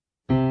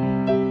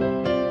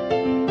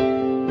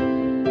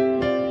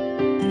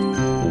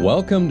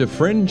Welcome to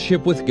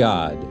Friendship with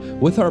God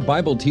with our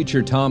Bible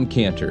teacher Tom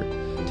Cantor.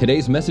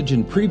 Today's message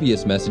and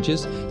previous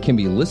messages can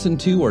be listened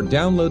to or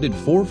downloaded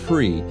for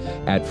free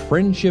at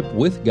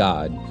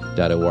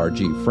friendshipwithgod.org,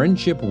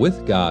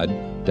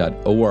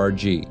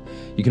 friendshipwithgod.org.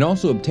 You can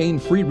also obtain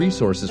free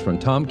resources from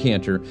Tom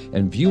Cantor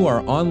and view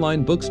our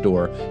online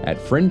bookstore at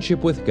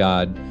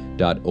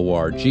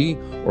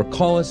friendshipwithgod.org or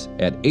call us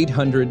at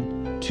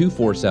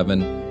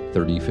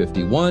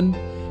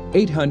 800-247-3051,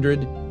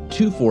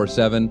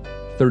 800-247-3051.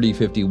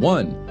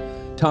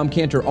 Tom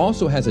Cantor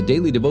also has a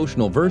daily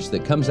devotional verse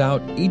that comes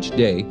out each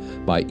day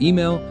by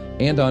email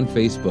and on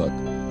Facebook.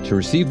 To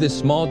receive this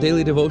small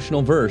daily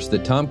devotional verse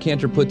that Tom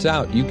Cantor puts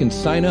out, you can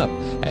sign up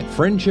at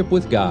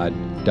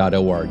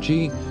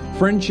friendshipwithgod.org,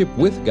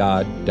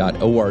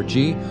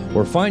 friendshipwithgod.org,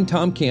 or find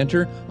Tom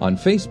Cantor on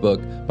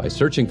Facebook by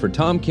searching for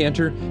Tom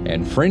Cantor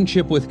and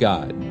Friendship with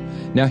God.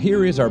 Now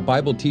here is our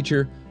Bible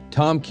teacher,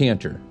 Tom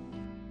Cantor.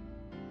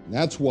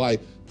 That's why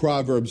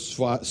Proverbs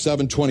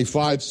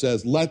 7:25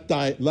 says, Let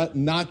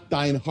not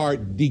thine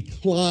heart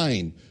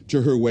decline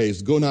to her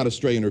ways. Go not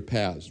astray in her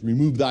paths.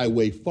 Remove thy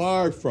way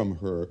far from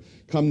her.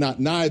 Come not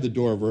nigh the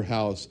door of her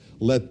house.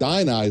 Let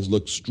thine eyes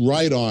look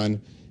straight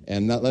on,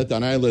 and not let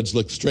thine eyelids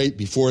look straight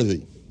before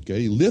thee.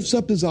 Okay, he lifts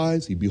up his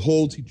eyes, he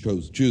beholds, he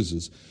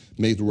chooses,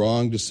 made the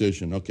wrong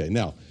decision. Okay,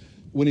 now,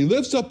 when he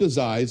lifts up his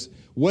eyes,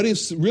 what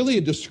is really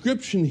a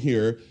description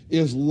here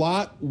is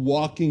Lot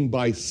walking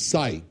by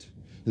sight.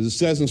 As it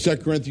says in 2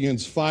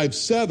 Corinthians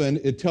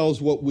 5:7, it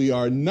tells what we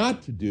are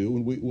not to do,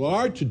 and we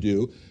are to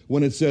do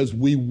when it says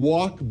we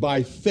walk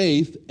by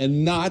faith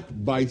and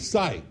not by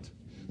sight.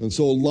 And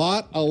so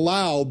Lot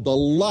allowed the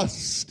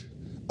lust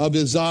of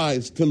his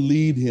eyes to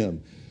lead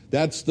him.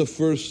 That's the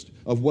first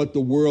of what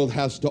the world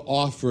has to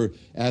offer,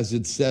 as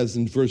it says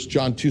in 1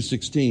 John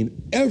 2:16.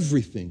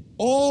 Everything,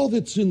 all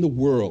that's in the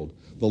world,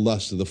 the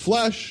lust of the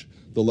flesh,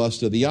 the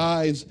lust of the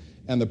eyes,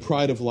 and the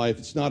pride of life,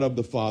 it's not of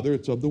the Father,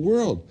 it's of the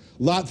world.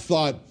 Lot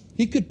thought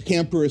he could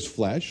pamper his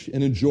flesh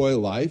and enjoy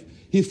life.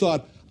 He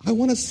thought, I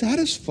want to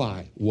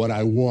satisfy what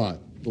I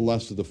want, the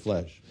lust of the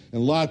flesh.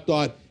 And Lot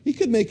thought he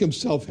could make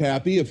himself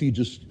happy if he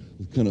just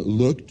kind of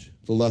looked,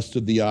 the lust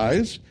of the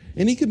eyes.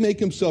 And he could make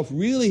himself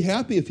really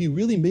happy if he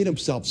really made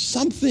himself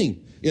something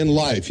in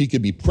life. He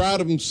could be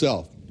proud of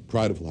himself,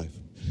 pride of life.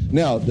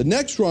 Now, the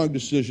next wrong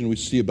decision we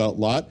see about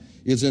Lot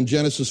is in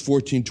Genesis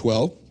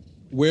 14:12,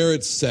 where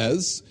it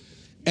says,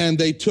 and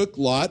they took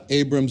Lot,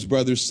 Abram's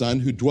brother's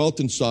son, who dwelt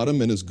in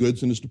Sodom, and his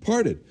goods, and is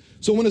departed.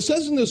 So when it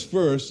says in this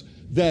verse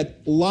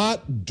that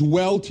Lot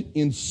dwelt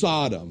in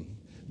Sodom,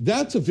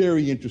 that's a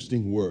very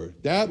interesting word.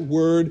 That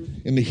word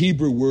in the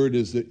Hebrew word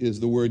is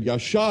the word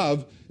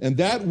yashav, and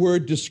that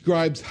word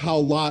describes how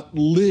Lot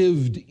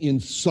lived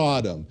in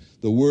Sodom,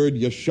 the word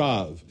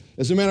yashav.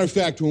 As a matter of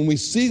fact, when we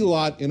see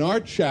Lot in our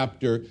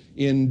chapter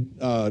in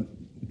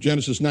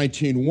Genesis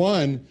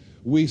 19:1,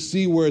 we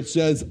see where it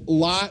says,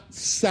 Lot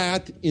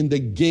sat in the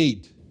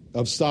gate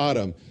of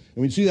Sodom. And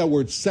when you see that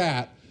word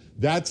sat,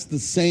 that's the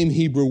same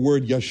Hebrew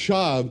word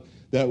yashav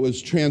that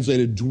was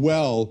translated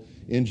dwell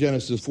in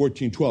Genesis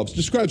 14:12. It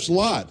describes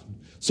Lot.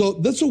 So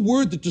that's a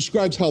word that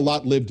describes how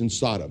Lot lived in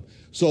Sodom.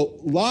 So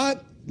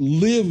Lot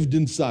lived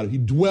in Sodom. He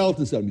dwelt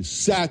in Sodom. He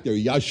sat there,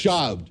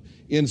 yashaved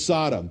in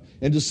Sodom.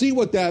 And to see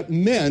what that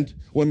meant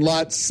when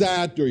Lot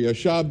sat or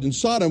yashaved in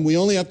Sodom, we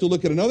only have to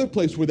look at another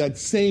place where that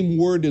same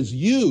word is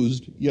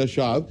used,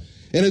 yashav,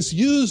 and it's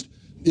used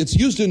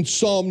in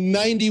Psalm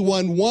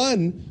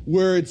 91:1,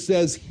 where it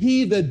says,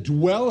 he that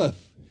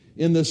dwelleth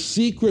in the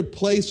secret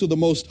place of the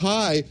Most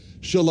High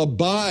shall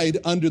abide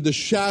under the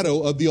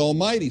shadow of the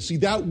Almighty. See,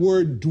 that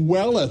word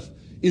dwelleth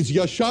is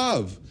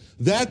yashav.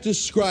 That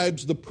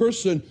describes the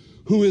person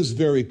who is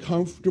very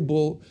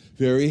comfortable,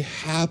 very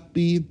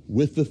happy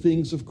with the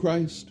things of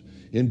Christ,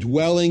 in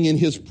dwelling in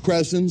his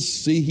presence.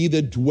 See, he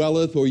that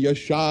dwelleth or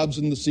yashavs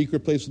in the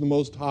secret place of the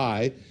Most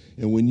High.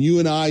 And when you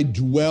and I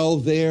dwell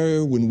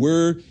there, when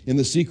we're in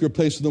the secret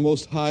place of the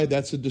Most High,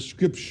 that's a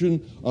description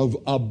of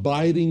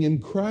abiding in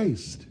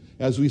Christ,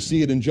 as we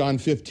see it in John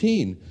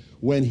 15,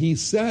 when he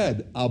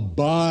said,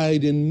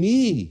 abide in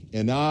me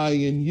and I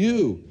in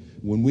you.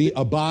 When we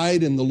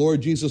abide in the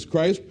Lord Jesus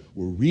Christ,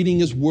 we're reading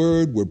his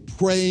word, we're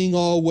praying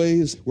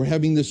always, we're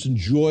having this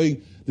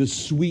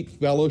sweet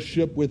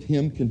fellowship with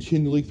him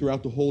continually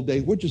throughout the whole day.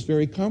 We're just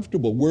very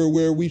comfortable. We're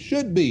where we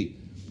should be,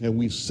 and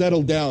we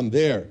settle down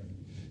there.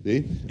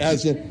 See?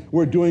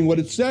 We're doing what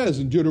it says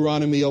in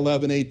Deuteronomy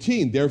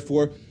 11:18.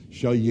 Therefore,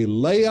 shall ye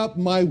lay up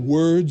my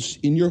words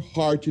in your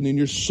heart and in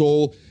your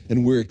soul.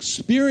 And we're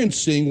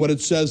experiencing what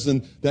it says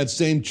in that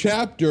same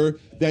chapter,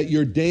 that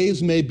your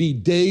days may be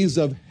days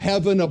of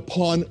heaven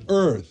upon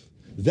earth.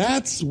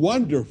 That's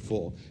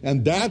wonderful.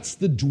 And that's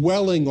the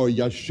dwelling or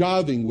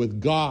yashaving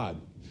with God.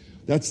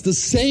 That's the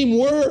same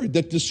word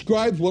that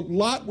describes what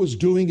Lot was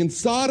doing in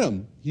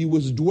Sodom. He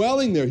was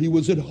dwelling there. He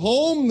was at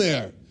home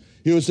there.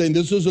 He was saying,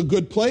 this is a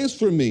good place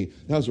for me.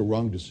 That was a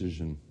wrong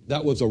decision.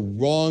 That was a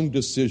wrong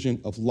decision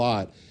of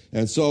Lot.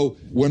 And so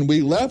when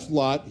we left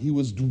Lot, he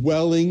was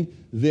dwelling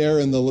there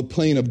in the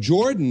plain of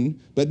Jordan.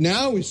 But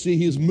now we see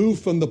he's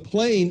moved from the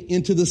plain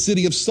into the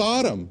city of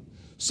Sodom.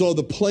 So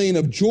the plain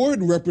of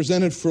Jordan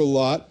represented for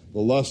Lot the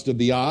lust of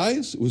the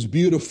eyes. It was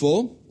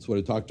beautiful. That's what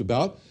I talked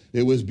about.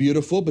 It was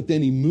beautiful, but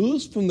then he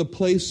moves from the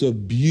place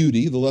of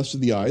beauty, the lust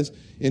of the eyes,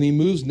 and he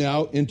moves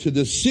now into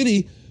the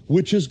city,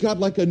 which has got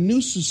like a new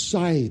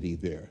society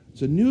there.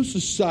 It's a new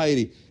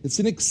society. It's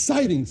an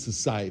exciting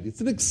society.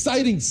 It's an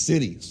exciting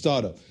city,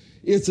 Sodom.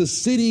 It's a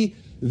city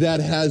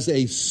that has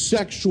a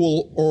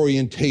sexual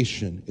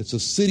orientation. It's a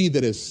city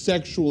that is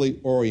sexually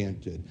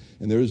oriented.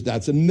 And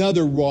that's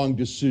another wrong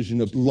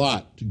decision of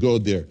Lot to go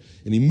there.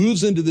 And he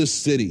moves into this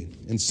city,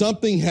 and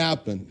something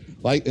happened.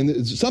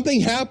 Something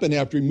happened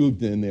after he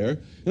moved in there.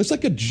 And it's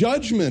like a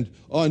judgment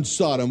on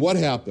Sodom. What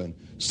happened?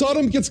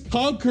 Sodom gets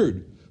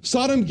conquered.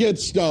 Sodom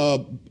gets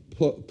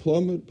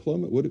plundered.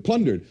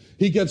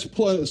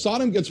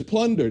 Sodom gets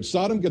plundered.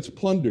 Sodom gets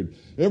plundered.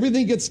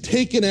 Everything gets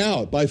taken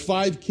out by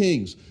 5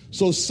 kings.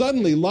 So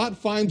suddenly Lot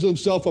finds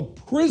himself a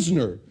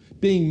prisoner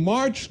being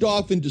marched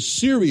off into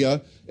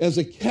Syria as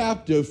a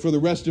captive for the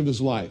rest of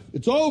his life.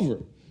 It's over.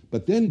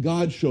 But then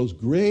God shows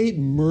great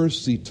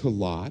mercy to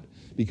Lot,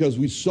 because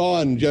we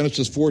saw in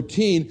Genesis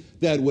 14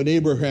 that when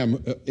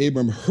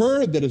Abram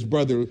heard that his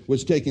brother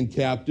was taken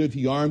captive,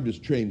 he armed his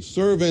trained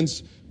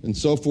servants and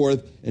so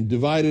forth and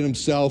divided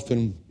himself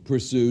and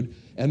pursued.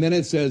 And then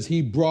it says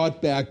he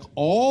brought back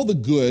all the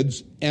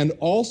goods and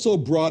also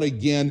brought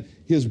again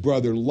his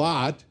brother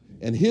Lot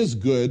and his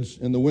goods,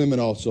 and the women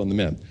also and the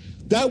men.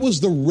 That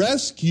was the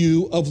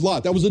rescue of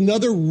Lot. That was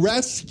another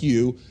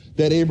rescue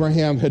that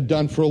Abraham had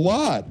done for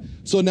Lot.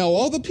 So now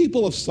all the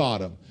people of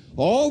Sodom,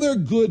 all their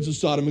goods of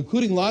Sodom,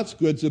 including Lot's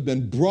goods, have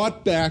been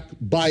brought back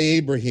by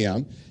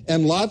Abraham,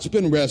 and Lot's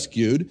been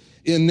rescued.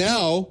 And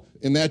now,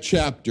 in that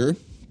chapter,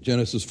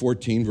 Genesis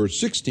 14, verse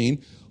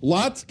 16,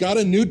 Lot's got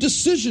a new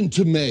decision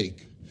to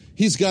make.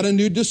 He's got a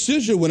new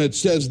decision when it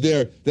says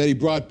there that he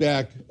brought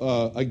back,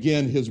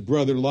 again, his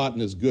brother Lot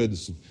and his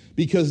goods.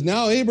 Because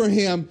now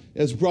Abraham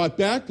has brought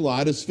back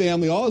Lot, his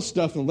family, all his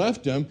stuff, and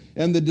left him.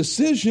 And the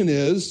decision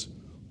is,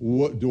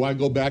 do I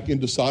go back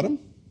into Sodom?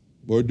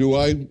 Or do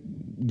I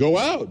go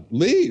out,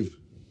 leave?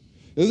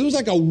 It was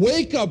like a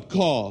wake-up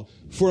call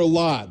for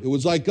Lot. It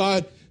was like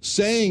God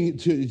saying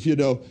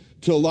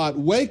to Lot,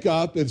 wake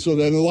up. And so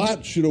then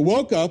Lot should have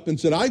woke up and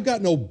said, I've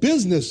got no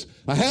business.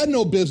 I had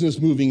no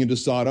business moving into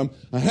Sodom.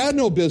 I had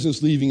no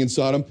business leaving in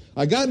Sodom.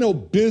 I got no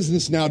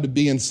business now to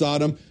be in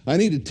Sodom. I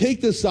need to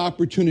take this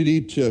opportunity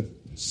to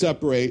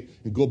separate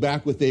and go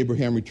back with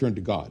Abraham, return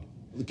to God.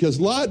 Because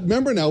Lot,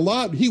 remember now,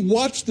 Lot, he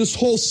watched this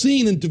whole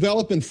scene and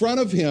develop in front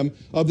of him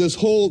of this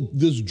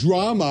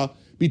drama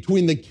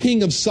between the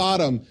king of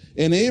Sodom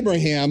and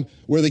Abraham,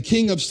 where the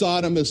king of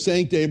Sodom is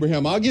saying to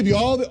Abraham, I'll give you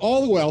all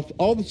the wealth,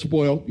 all the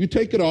spoil. You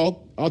take it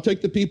all. I'll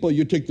take the people.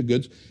 You take the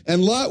goods.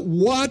 And Lot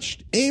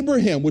watched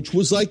Abraham, which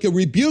was like a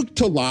rebuke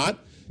to Lot.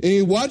 And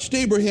he watched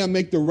Abraham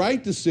make the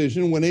right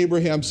decision when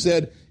Abraham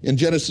said in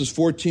Genesis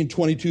 14,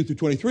 22 through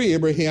 23,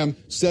 Abraham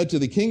said to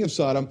the king of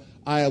Sodom,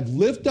 I have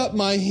lifted up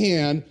my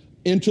hand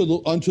unto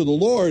the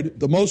Lord,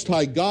 the Most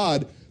High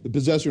God, the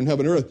possessor in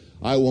heaven and earth.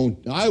 I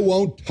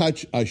won't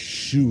touch a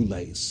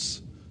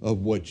shoelace of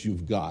what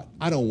you've got.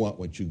 I don't want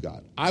what you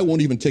got. I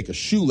won't even take a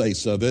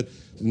shoelace of it,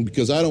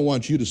 because I don't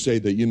want you to say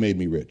that you made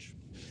me rich.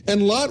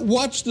 And Lot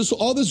watched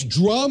all this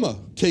drama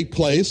take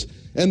place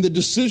and the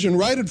decision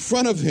right in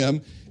front of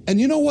him.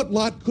 And you know what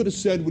Lot could have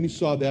said when he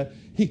saw that?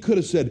 He could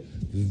have said,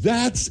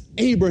 that's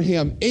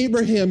Abraham.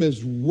 Abraham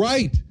is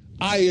right.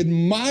 I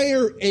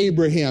admire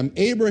Abraham.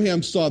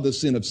 Abraham saw the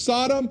sin of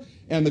Sodom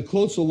and the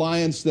close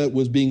alliance that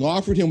was being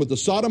offered him with the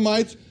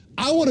Sodomites.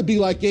 I want to be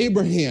like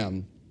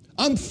Abraham.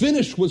 I'm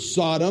finished with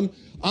Sodom.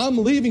 I'm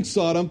leaving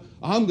Sodom.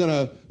 I'm going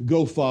to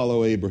go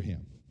follow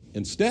Abraham.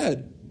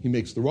 Instead, he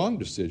makes the wrong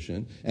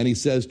decision, and he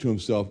says to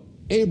himself,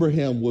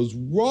 Abraham was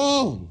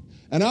wrong.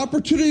 An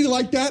opportunity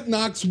like that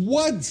knocks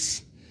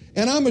once.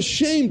 And I'm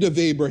ashamed of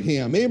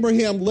Abraham.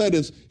 Abraham let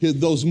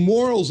those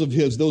morals of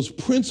his, those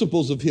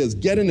principles of his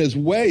get in his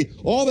way.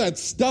 All that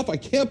stuff, I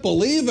can't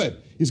believe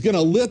it. He's going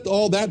to let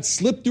all that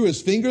slip through his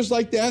fingers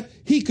like that.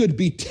 He could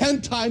be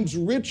 10 times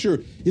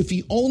richer if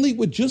he only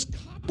would just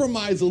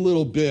compromise a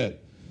little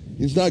bit.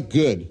 He's not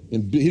good.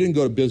 And he didn't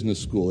go to business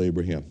school,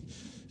 Abraham.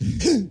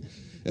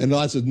 And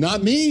God says,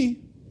 not me.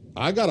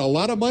 I got a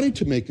lot of money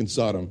to make in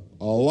Sodom.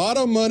 A lot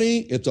of money.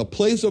 It's a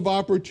place of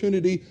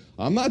opportunity.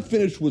 I'm not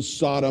finished with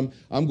Sodom.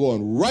 I'm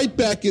going right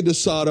back into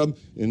Sodom,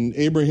 and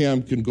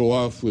Abraham can go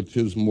off with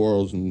his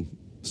morals. And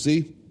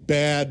see,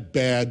 bad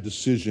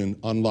decision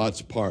on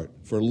Lot's part.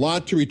 For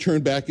Lot to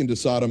return back into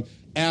Sodom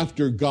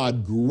after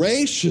God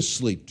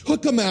graciously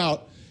took him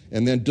out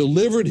and then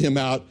delivered him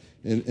out,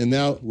 and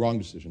now, wrong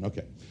decision.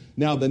 Okay.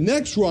 Now, the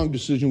next wrong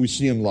decision we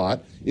see in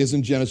Lot is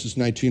in Genesis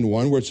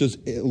 19:1, where it says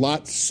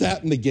Lot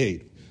sat in the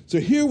gate. So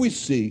here we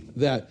see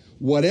that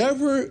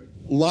whatever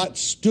Lot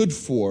stood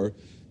for,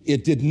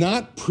 it did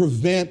not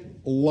prevent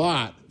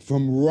Lot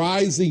from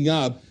rising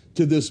up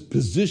to this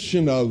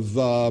position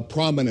of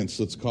prominence,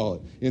 let's call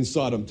it, in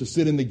Sodom, to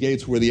sit in the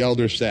gates where the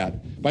elders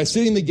sat. By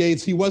sitting in the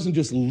gates, he wasn't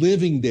just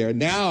living there.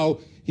 Now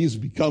he's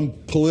become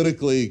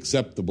politically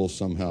acceptable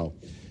somehow.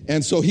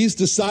 And so he's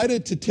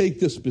decided to take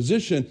this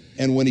position.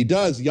 And when he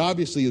does, he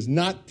obviously is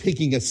not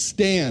taking a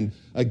stand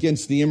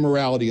against the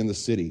immorality in the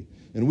city.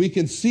 And we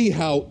can see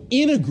how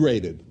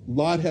integrated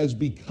Lot has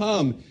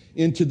become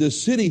into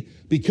this city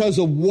because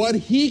of what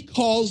he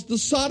calls the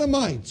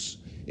Sodomites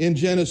in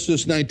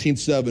Genesis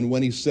 19:7,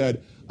 when he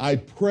said, I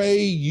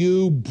pray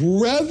you,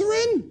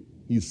 brethren,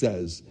 he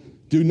says,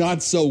 do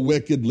not so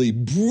wickedly.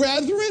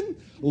 Brethren?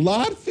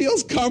 Lot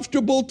feels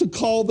comfortable to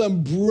call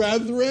them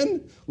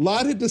brethren.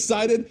 Lot had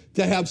decided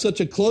to have such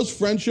a close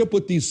friendship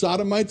with these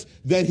Sodomites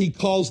that he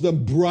calls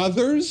them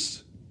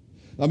brothers.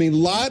 I mean,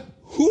 Lot,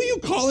 who are you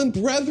calling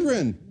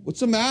brethren? What's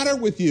the matter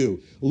with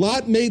you?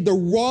 Lot made the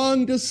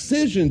wrong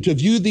decision to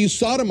view these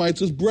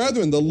Sodomites as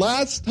brethren. The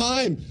last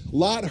time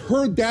Lot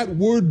heard that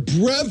word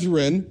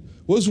brethren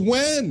was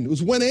when? It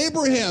was when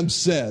Abraham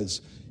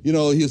says,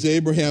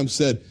 Abraham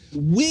said,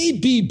 we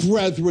be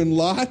brethren,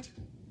 Lot.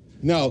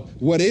 Now,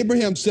 what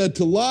Abraham said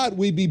to Lot,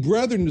 we be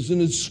brethren, is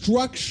an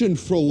instruction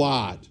for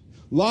Lot.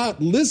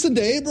 Lot, listen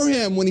to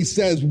Abraham when he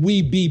says,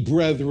 we be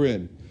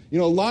brethren.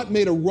 Lot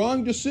made a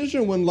wrong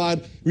decision when Lot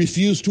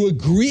refused to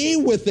agree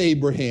with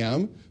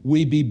Abraham,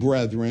 we be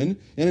brethren.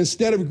 And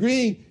instead of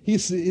agreeing,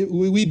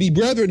 we be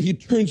brethren, he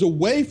turns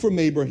away from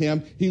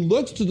Abraham. He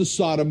looks to the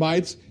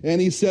Sodomites and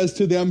he says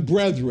to them,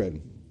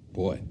 brethren.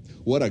 Boy,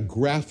 what a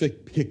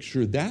graphic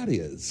picture that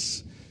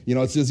is.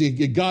 It says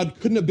God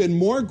couldn't have been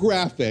more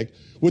graphic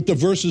with the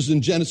verses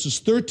in Genesis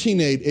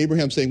 13:8,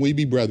 Abraham saying, we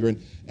be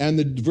brethren, and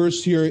the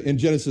verse here in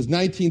Genesis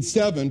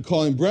 19:7,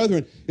 calling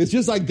brethren. It's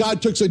just like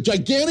God took a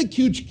gigantic,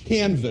 huge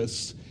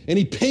canvas, and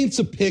he paints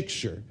a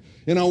picture.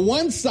 And on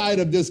one side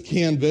of this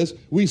canvas,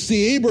 we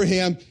see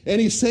Abraham, and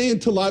he's saying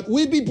to Lot,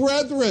 we be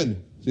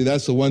brethren. See,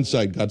 that's the one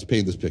side God's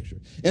painting this picture.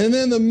 And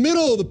then in the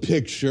middle of the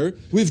picture,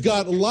 we've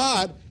got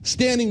Lot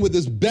standing with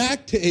his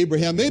back to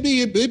Abraham.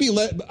 Maybe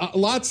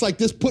Lot's like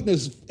this, putting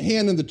his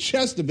hand in the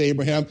chest of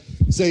Abraham,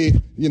 say,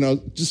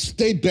 just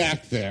stay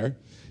back there.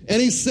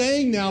 And he's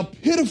saying now,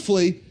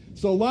 pitifully,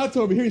 so Lot's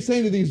over here, he's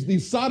saying to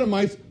these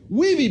Sodomites,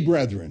 we be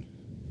brethren.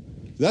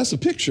 That's the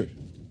picture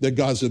that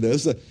God said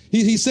this.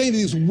 He's saying to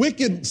these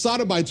wicked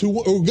Sodomites who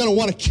are going to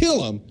want to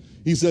kill him,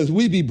 he says,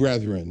 we be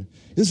brethren.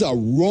 This is a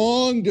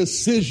wrong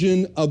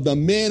decision of the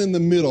man in the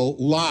middle,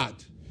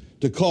 Lot,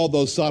 to call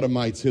those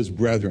Sodomites his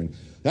brethren.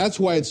 That's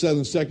why it says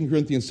in 2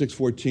 Corinthians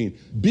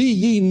 6:14, be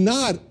ye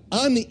not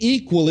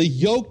unequally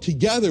yoked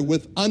together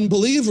with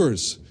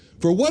unbelievers.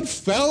 For what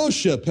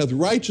fellowship hath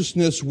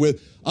righteousness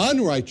with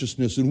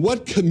unrighteousness, and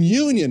what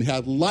communion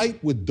hath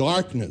light with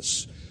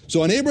darkness?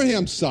 So on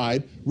Abraham's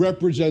side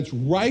represents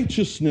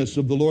righteousness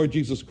of the Lord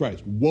Jesus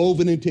Christ,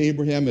 woven into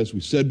Abraham, as we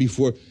said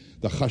before,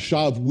 the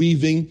chashav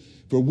weaving,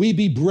 for we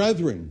be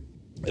brethren.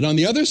 And on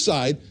the other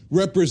side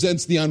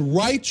represents the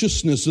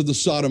unrighteousness of the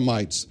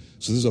Sodomites.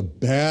 So this is a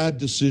bad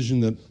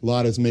decision that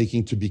Lot is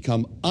making to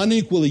become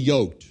unequally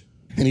yoked.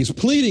 And he's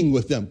pleading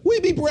with them, we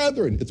be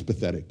brethren. It's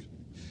pathetic.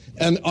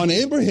 And on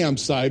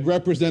Abraham's side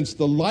represents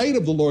the light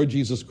of the Lord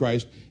Jesus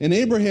Christ. And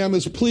Abraham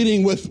is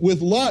pleading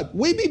with Lot,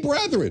 we be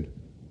brethren.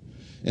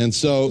 And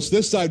so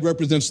this side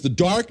represents the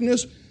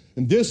darkness,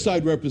 and this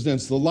side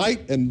represents the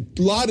light. And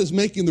Lot is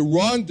making the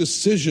wrong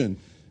decision.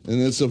 And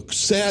it's a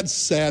sad,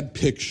 sad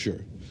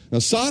picture. Now,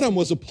 Sodom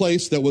was a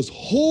place that was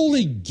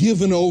wholly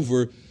given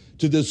over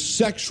to this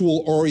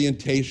sexual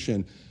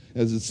orientation,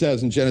 as it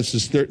says in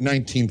Genesis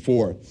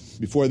 19:4.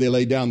 Before they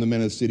laid down, the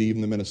men of the city,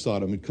 even the men of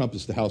Sodom,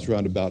 encompassed the house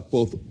round about,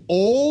 both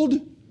old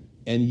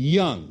and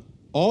young.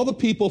 All the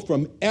people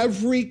from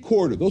every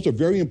quarter. Those are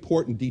very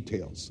important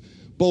details.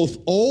 Both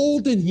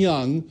old and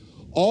young,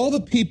 all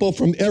the people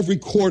from every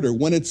quarter.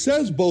 When it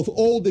says both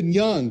old and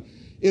young,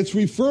 it's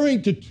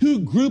referring to two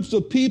groups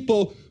of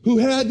people who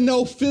had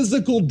no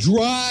physical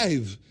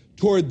drive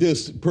toward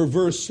this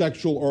perverse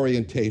sexual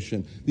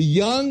orientation. The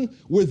young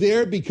were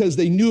there because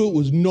they knew it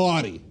was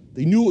naughty.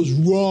 They knew it was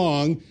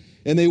wrong,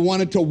 and they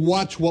wanted to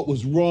watch what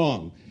was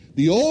wrong.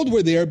 The old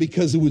were there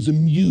because it was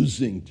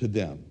amusing to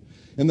them.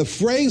 And the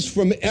phrase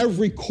from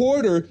every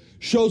quarter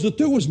shows that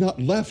there was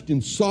not left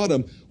in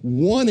Sodom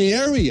one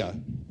area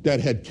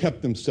that had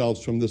kept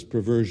themselves from this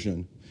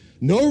perversion.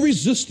 No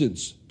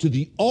resistance to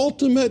the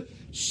ultimate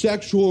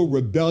sexual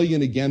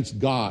rebellion against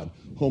God,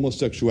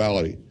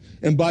 homosexuality.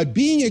 And by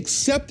being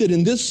accepted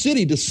in this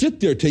city to sit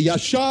there, to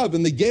Yashav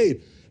in the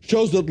gate,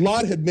 shows that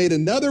Lot had made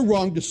another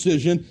wrong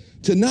decision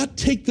to not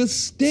take the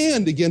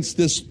stand against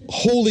this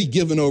wholly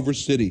given over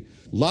city.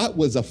 Lot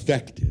was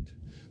affected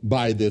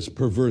by this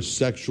perverse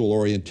sexual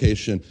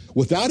orientation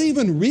without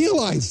even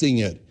realizing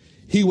it.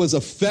 He was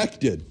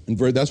affected. And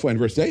that's why in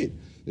verse 8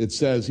 it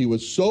says he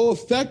was so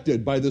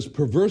affected by this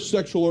perverse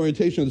sexual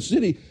orientation of the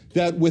city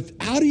that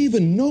without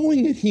even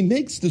knowing it, he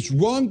makes this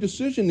wrong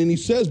decision. And he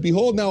says,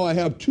 behold, now I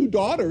have 2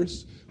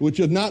 daughters which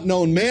have not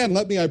known man.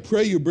 Let me, I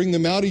pray you, bring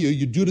them out of you.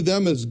 You do to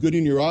them as good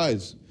in your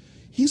eyes.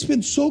 He's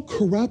been so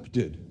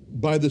corrupted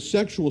by the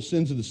sexual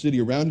sins of the city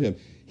around him.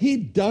 He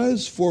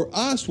does for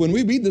us, when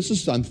we read this,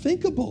 it's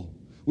unthinkable.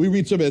 We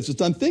read some of it,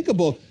 it's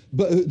unthinkable.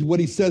 But what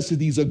he says to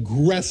these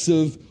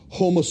aggressive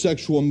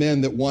homosexual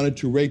men that wanted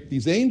to rape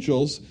these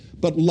angels,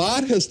 But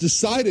Lot has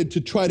decided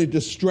to try to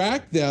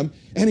distract them,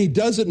 and he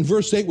does it in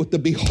verse 8 with the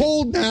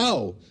behold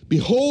now.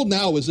 Behold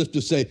now, as if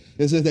to say,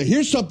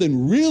 here's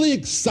something really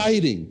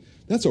exciting.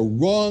 That's a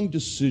wrong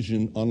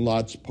decision on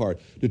Lot's part,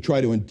 to try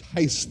to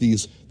entice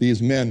these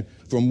men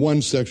from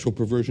one sexual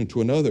perversion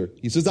to another.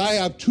 He says, I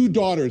have 2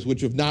 daughters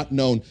which have not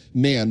known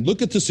man.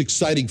 Look at this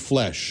exciting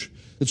flesh.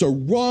 It's a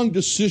wrong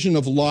decision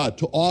of Lot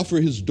to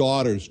offer his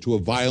daughters to a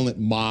violent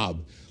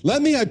mob.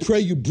 Let me, I pray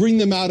you, bring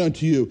them out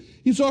unto you.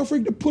 He's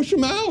offering to push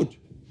them out.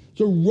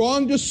 It's a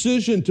wrong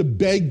decision to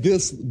beg,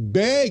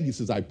 he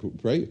says, I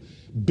pray,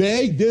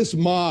 beg this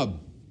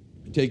mob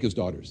to take his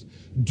daughters.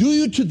 Do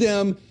you to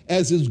them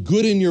as is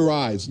good in your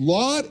eyes.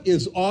 Lot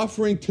is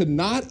offering to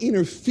not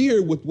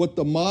interfere with what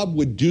the mob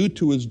would do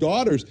to his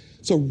daughters.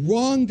 It's a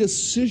wrong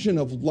decision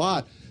of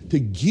Lot to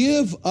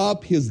give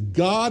up his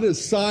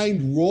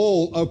God-assigned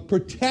role of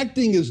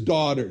protecting his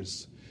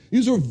daughters.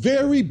 These are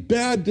very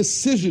bad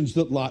decisions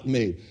that Lot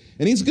made.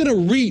 And he's going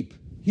to reap.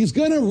 He's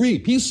going to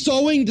reap. He's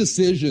sowing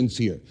decisions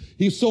here.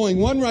 He's sowing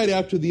one right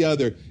after the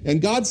other.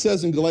 And God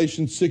says in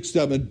Galatians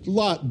 6:7,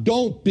 Lot,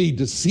 don't be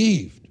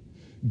deceived.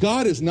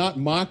 God is not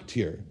mocked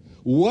here.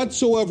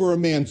 Whatsoever a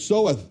man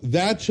soweth,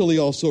 that shall he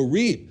also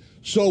reap.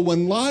 So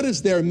when Lot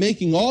is there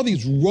making all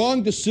these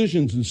wrong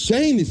decisions and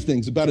saying these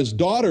things about his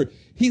daughter,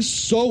 he's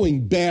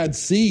sowing bad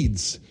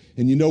seeds.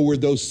 And you know where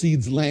those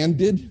seeds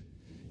landed?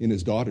 In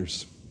his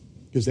daughters.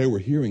 Because they were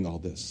hearing all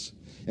this.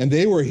 And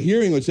they were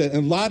hearing what said,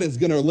 and Lot is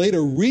going to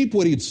later reap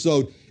what he'd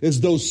sowed,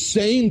 as those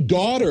same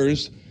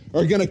daughters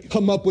are going to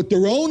come up with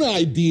their own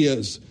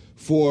ideas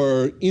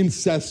for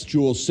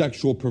incestual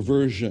sexual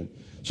perversion.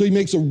 So he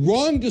makes a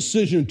wrong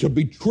decision to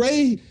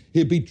betray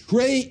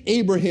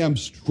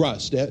Abraham's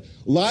trust.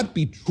 Lot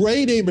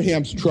betrayed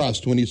Abraham's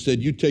trust when he said,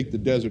 you take the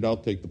desert, I'll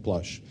take the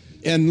plush.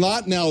 And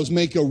Lot now is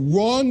making a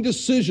wrong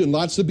decision.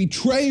 Lot's the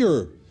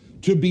betrayer,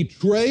 to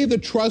betray the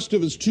trust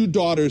of his 2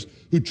 daughters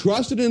who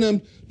trusted in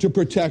him to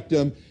protect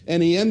him,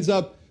 and he ends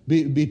up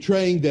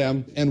betraying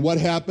them. And what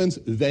happens?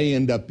 They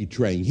end up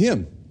betraying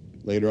him.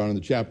 Later on in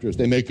the chapters,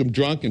 they make him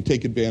drunk and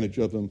take advantage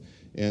of him,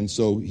 and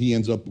so he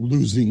ends up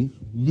losing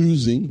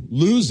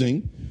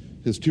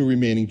his 2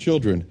 remaining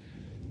children.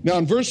 Now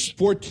in verse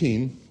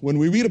 14, when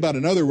we read about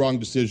another wrong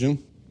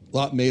decision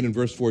Lot made in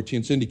verse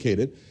 14, it's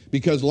indicated,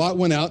 because Lot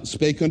went out and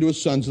spake unto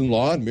his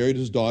sons-in-law and married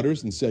his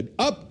daughters and said,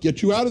 up,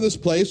 get you out of this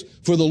place,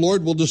 for the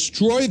Lord will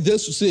destroy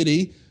this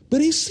city.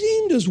 But he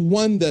seemed as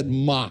one that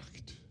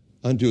mocked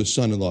unto his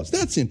son-in-laws.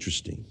 That's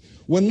interesting.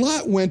 When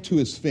Lot went to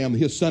his family,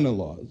 his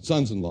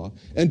sons-in-law,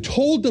 and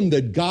told them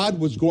that God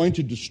was going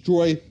to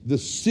destroy the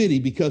city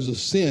because of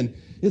sin,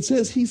 it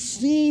says he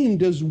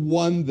seemed as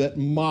one that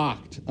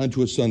mocked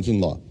unto his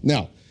sons-in-law.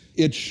 Now,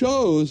 it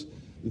shows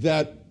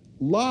that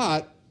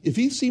Lot, if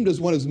he seemed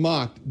as one as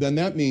mocked, then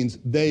that means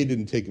they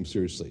didn't take him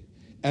seriously.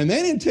 And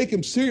they didn't take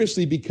him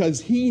seriously because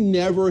he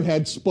never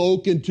had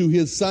spoken to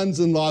his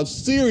sons-in-law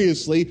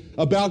seriously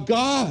about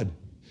God.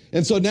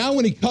 And so now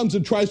when he comes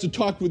and tries to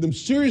talk with them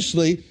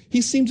seriously,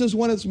 he seems as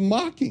one that's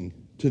mocking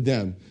to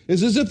them.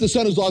 It's as if the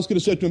son-in-law is going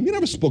to say to him, you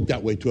never spoke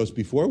that way to us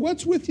before.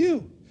 What's with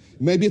you?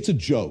 Maybe it's a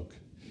joke.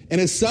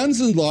 And his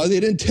sons-in-law, they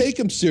didn't take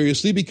him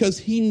seriously because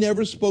he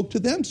never spoke to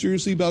them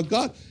seriously about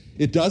God.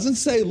 It doesn't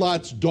say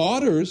Lot's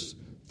daughters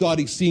thought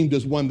he seemed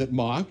as one that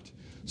mocked.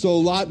 So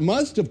Lot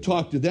must have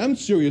talked to them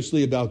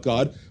seriously about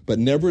God, but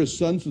never his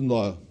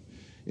sons-in-law.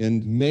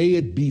 And may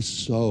it be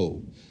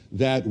so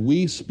that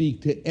we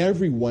speak to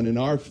everyone in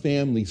our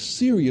family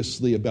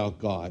seriously about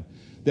God,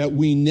 that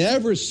we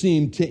never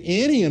seem to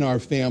any in our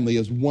family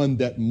as one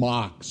that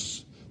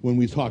mocks when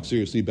we talk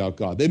seriously about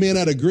God. They may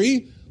not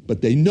agree,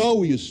 but they know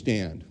where you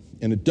stand,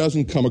 and it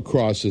doesn't come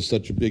across as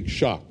such a big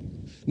shock.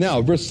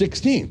 Now, verse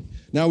 16.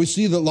 Now we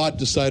see that Lot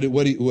decided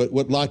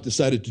what Lot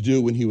decided to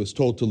do when he was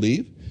told to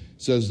leave.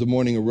 It says, the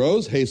morning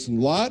arose,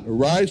 hasten Lot,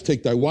 arise,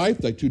 take thy wife,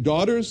 thy 2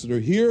 daughters that are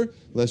here,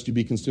 lest you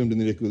be consumed in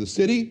the iniquity of the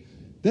city.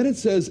 Then it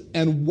says,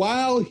 and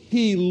while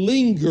he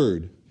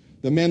lingered,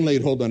 the men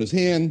laid hold on his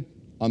hand,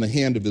 on the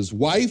hand of his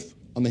wife,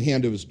 on the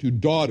hand of his 2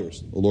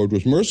 daughters. The Lord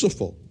was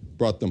merciful,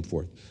 brought them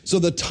forth. So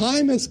the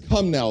time has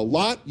come now.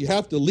 Lot, you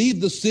have to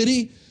leave the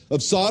city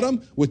of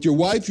Sodom with your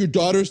wife, your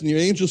daughters, and your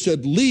angel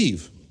said,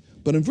 leave.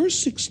 But in verse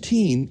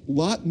 16,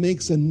 Lot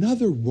makes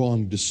another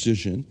wrong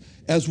decision.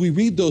 As we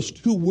read those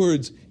 2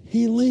 words,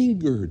 he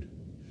lingered.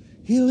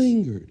 He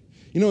lingered.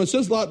 You know, it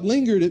says Lot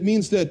lingered. It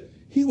means that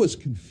he was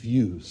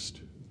confused.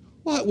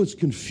 Lot was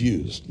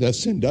confused. That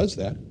sin does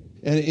that.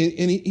 And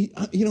he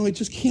it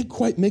just can't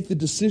quite make the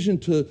decision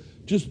to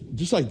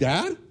just like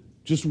that,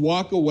 just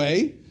walk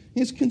away.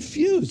 He's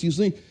confused. He's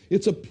thinking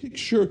it's a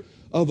picture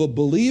of a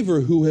believer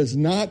who has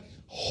not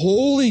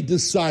wholly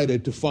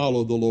decided to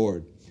follow the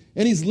Lord.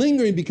 And he's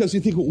lingering because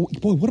you think,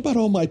 boy, what about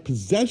all my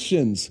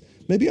possessions?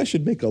 Maybe I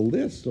should make a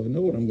list so I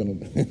know what I'm going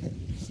to do.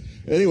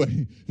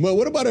 Anyway, well,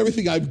 what about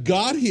everything I've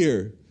got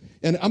here?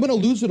 And I'm going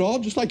to lose it all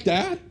just like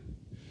that?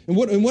 How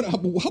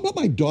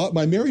about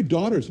my married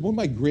daughters? What about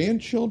my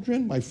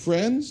grandchildren, my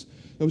friends?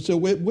 I would say,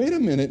 wait a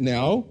minute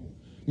now.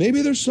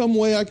 Maybe there's some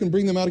way I can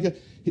bring them out again.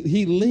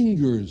 He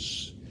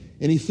lingers.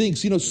 And he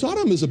thinks,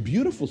 Sodom is a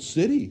beautiful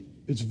city.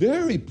 It's a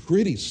very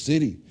pretty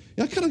city.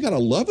 I kind of got a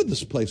love of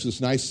this place,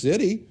 this nice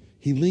city.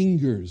 He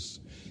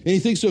lingers. And he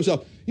thinks to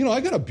himself,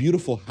 I got a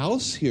beautiful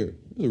house here.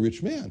 He's a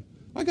rich man.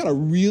 I got a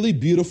really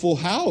beautiful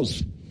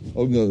house.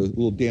 Oh, no, a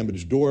little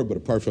damaged door, but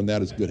apart from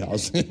that, it's a good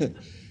house.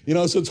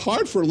 So it's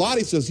hard for Lot.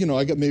 He says,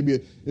 I got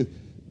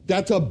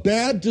that's a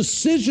bad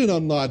decision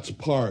on Lot's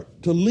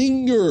part, to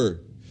linger,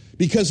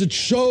 because it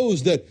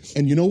shows that,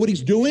 and you know what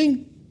he's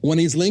doing? When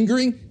he's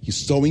lingering, he's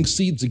sowing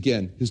seeds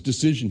again. His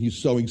decision, he's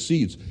sowing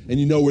seeds. And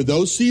you know where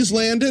those seeds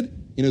landed?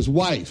 In his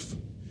wife.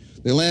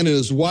 They landed in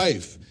his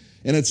wife.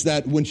 And it's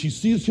that when she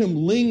sees him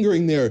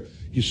lingering there,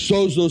 he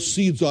sows those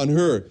seeds on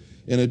her,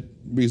 and it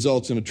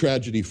results in a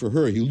tragedy for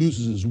her. He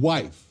loses his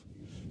wife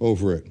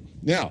over it.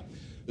 Now,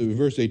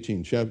 verse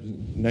 18, chapter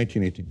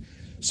 19:18.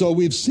 So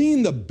we've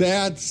seen the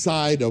bad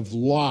side of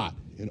Lot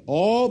and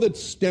all that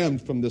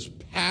stemmed from this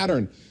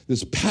pattern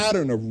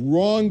of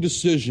wrong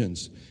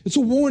decisions. It's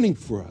a warning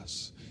for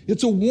us.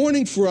 It's a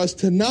warning for us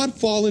to not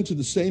fall into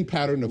the same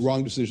pattern of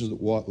wrong decisions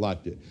that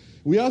Lot did.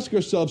 We ask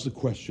ourselves the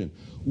question,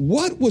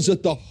 what was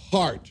at the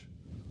heart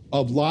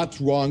of Lot's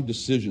wrong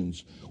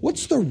decisions?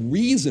 What's the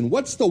reason?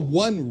 What's the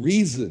one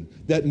reason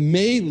that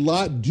made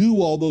Lot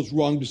do all those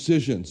wrong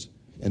decisions?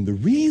 And the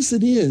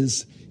reason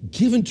is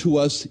given to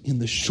us in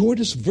the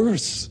shortest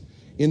verse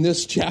in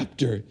this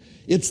chapter.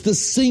 It's the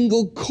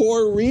single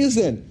core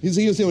reason. You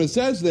see what it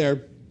says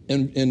there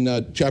in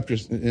chapter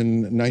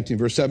 19,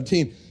 verse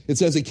 17. It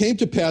says, it came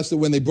to pass that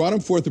when they brought him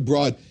forth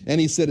abroad, and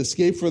he said,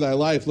 escape for thy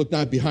life, look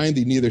not behind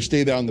thee, neither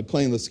stay thou on the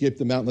plain, lest escape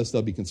the mountain, lest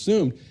thou be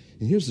consumed.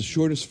 And here's the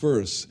shortest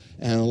verse.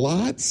 And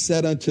Lot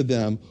said unto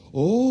them,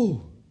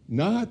 oh,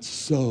 not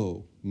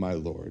so, my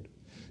Lord.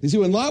 You see,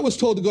 when Lot was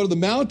told to go to the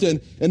mountain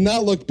and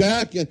not look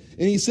back, and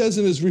he says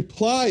in his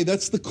reply,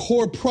 that's the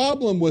core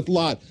problem with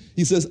Lot.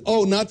 He says,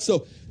 oh, not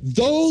so.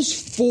 Those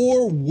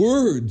 4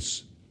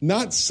 words,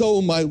 not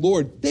so, my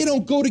Lord, they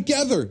don't go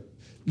together.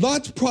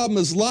 Lot's problem in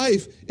his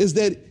life is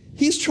that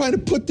he's trying to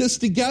put this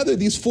together,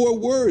 these 4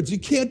 words. You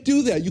can't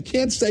do that. You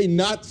can't say,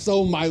 not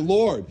so, my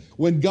Lord.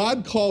 When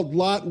God called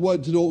Lot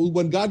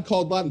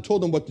and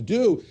told him what to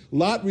do,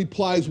 Lot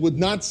replies with,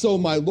 not so,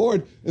 my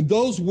Lord. And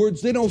those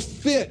words, they don't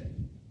fit.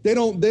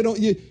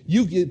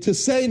 To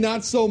say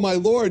not so, my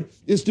Lord,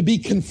 is to be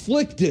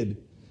conflicted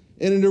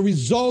and to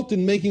result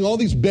in making all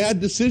these bad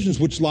decisions,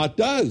 which Lot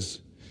does.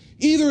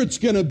 Either it's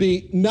going to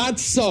be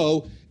not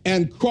so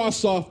and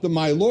cross off the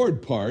my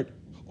Lord part,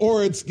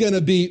 or it's going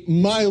to be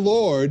my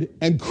Lord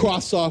and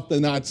cross off the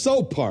not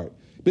so part.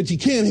 But you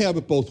can't have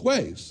it both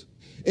ways.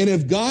 And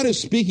if God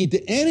is speaking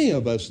to any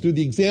of us through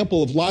the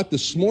example of Lot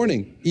this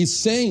morning, he's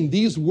saying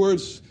these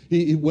words,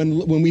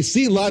 when we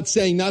see Lot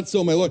saying, not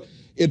so, my Lord,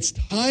 it's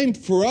time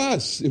for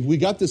us, if we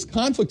got this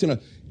conflict in us,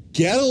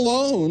 get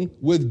alone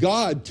with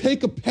God,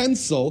 take a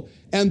pencil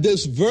and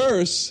this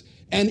verse,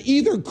 and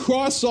either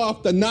cross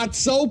off the not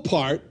so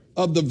part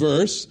of the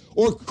verse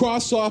or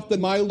cross off the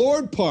my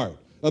Lord part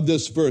of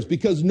this verse,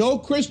 because no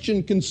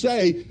Christian can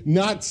say,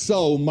 not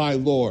so, my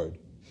Lord.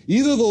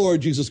 Either the Lord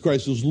Jesus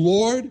Christ is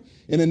Lord,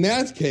 and in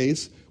that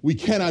case, we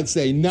cannot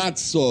say not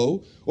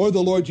so, or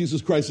the Lord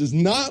Jesus Christ is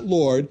not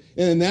Lord,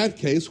 and in that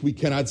case, we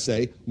cannot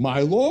say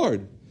my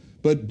Lord.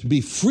 But to be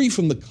free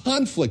from the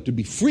conflict, to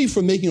be free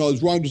from making all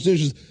those wrong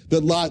decisions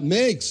that Lot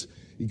makes,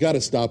 you got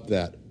to stop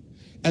that.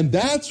 And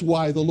that's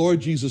why the Lord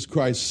Jesus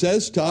Christ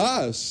says to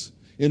us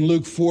in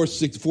Luke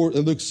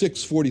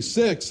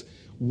 6:46,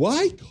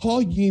 why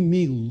call ye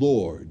me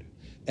Lord,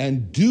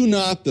 and do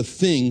not the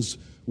things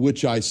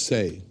which I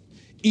say?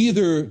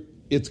 Either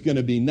it's going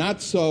to be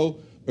not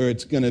so, or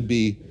it's going to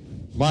be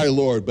my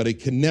Lord, but it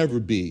can never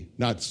be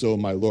not so,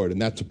 my Lord.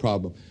 And that's a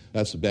problem.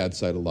 That's the bad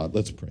side of Lot.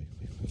 Let's pray.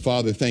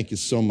 Father, thank you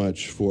so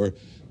much for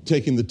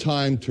taking the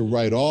time to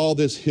write all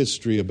this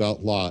history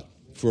about Lot,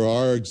 for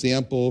our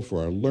example,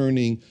 for our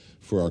learning,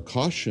 for our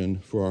caution,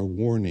 for our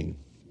warning.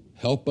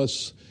 Help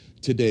us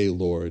today,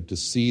 Lord, to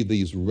see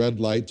these red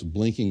lights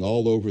blinking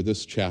all over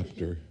this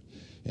chapter,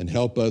 and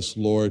help us,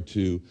 Lord,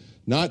 to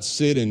not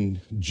sit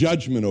in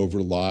judgment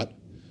over Lot,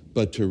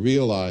 but to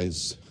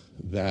realize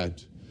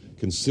that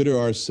consider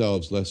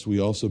ourselves lest we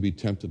also be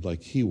tempted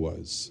like he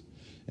was,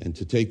 and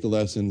to take the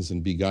lessons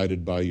and be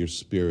guided by your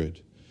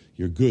Spirit,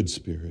 your good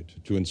Spirit,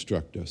 to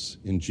instruct us.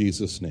 In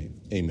Jesus' name,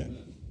 amen.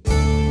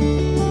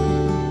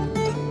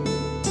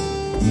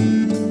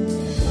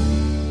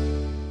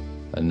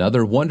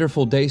 Another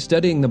wonderful day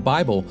studying the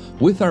Bible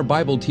with our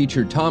Bible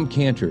teacher, Tom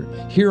Cantor,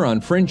 here on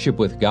Friendship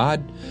with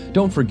God.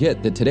 Don't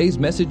forget that today's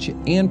message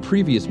and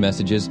previous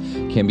messages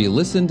can be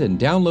listened and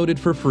downloaded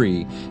for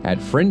free at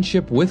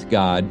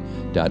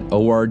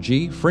friendshipwithgod.org,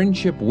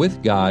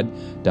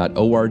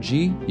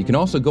 friendshipwithgod.org. You can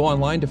also go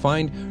online to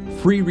find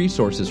free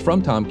resources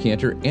from Tom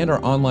Cantor and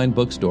our online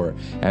bookstore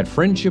at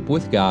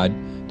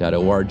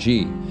friendshipwithgod.org.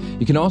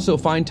 You can also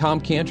find Tom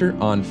Cantor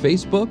on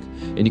Facebook,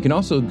 and you can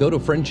also go to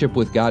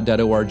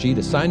friendshipwithgod.org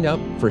to sign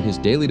up for his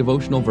daily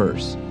devotional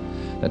verse.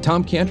 Now,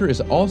 Tom Cantor is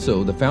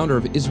also the founder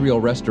of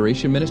Israel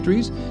Restoration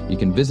Ministries. You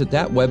can visit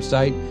that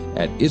website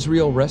at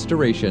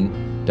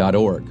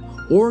israelrestoration.org.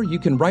 or you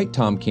can write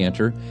Tom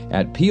Cantor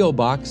at P.O.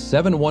 Box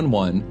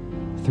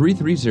 711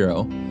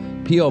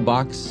 330, P.O.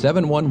 Box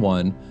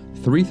 711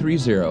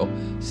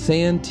 330,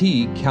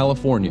 Santee,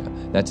 California.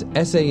 That's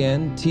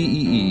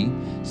Santee,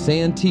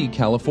 Santee,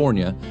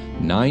 California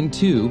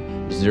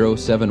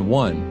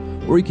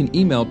 92071. Or you can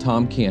email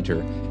Tom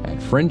Cantor at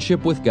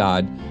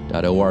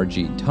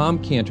friendshipwithgod.org. Tom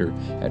Cantor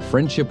at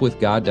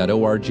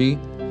friendshipwithgod.org.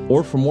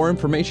 Or for more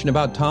information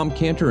about Tom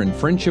Cantor and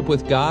Friendship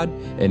with God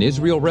and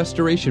Israel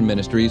Restoration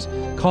Ministries,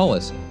 call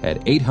us at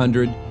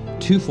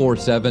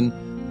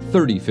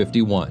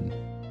 800-247-3051.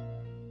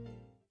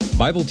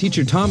 Bible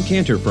teacher Tom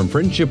Cantor from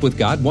Friendship with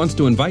God wants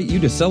to invite you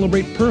to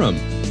celebrate Purim,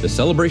 the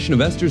celebration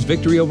of Esther's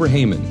victory over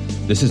Haman.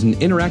 This is an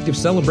interactive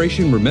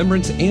celebration,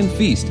 remembrance, and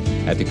feast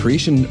at the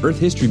Creation Earth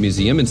History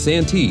Museum in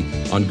Santee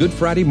on Good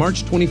Friday,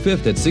 March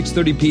 25th at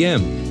 6:30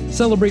 p.m.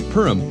 Celebrate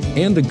Purim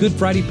and the Good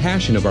Friday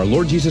Passion of our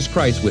Lord Jesus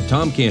Christ with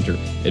Tom Cantor.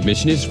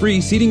 Admission is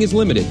free, seating is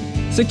limited.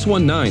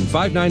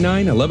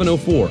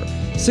 619-599-1104,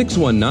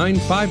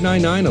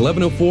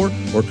 619-599-1104,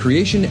 or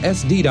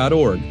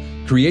creationsd.org.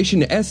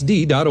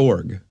 creationsd.org.